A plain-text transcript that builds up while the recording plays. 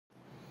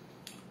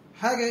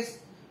Hi guys,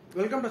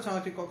 welcome to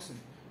channel Cric.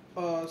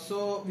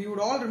 So we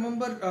would all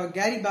remember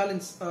Gary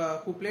Ballance,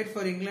 who played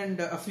for England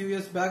a few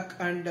years back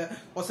and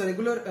was a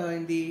regular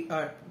in the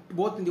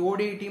both in the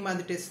ODI team and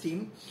the Test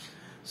team.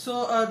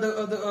 So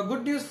the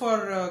good news for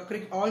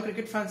all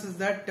cricket fans is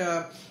that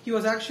he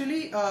was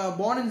actually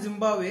born in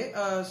Zimbabwe.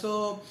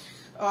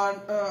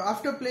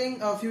 After playing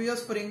a few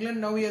years for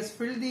England, now he has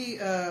filled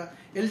the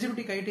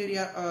eligibility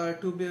criteria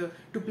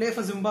to play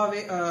for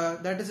Zimbabwe.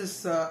 That is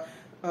his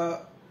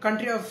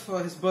country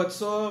of his birth.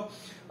 So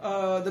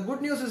the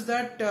good news is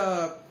that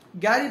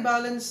Gary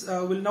Ballance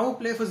will now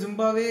play for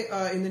Zimbabwe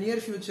in the near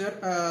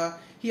future.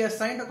 He has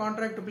signed a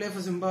contract to play for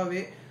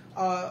Zimbabwe.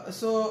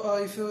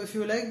 If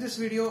you like this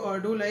video,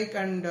 do like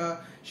and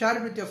share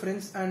it with your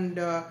friends, and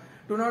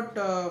do not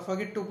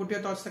forget to put your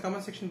thoughts in the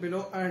comment section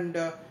below, and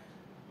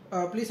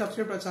please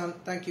subscribe to our channel.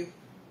 Thank you.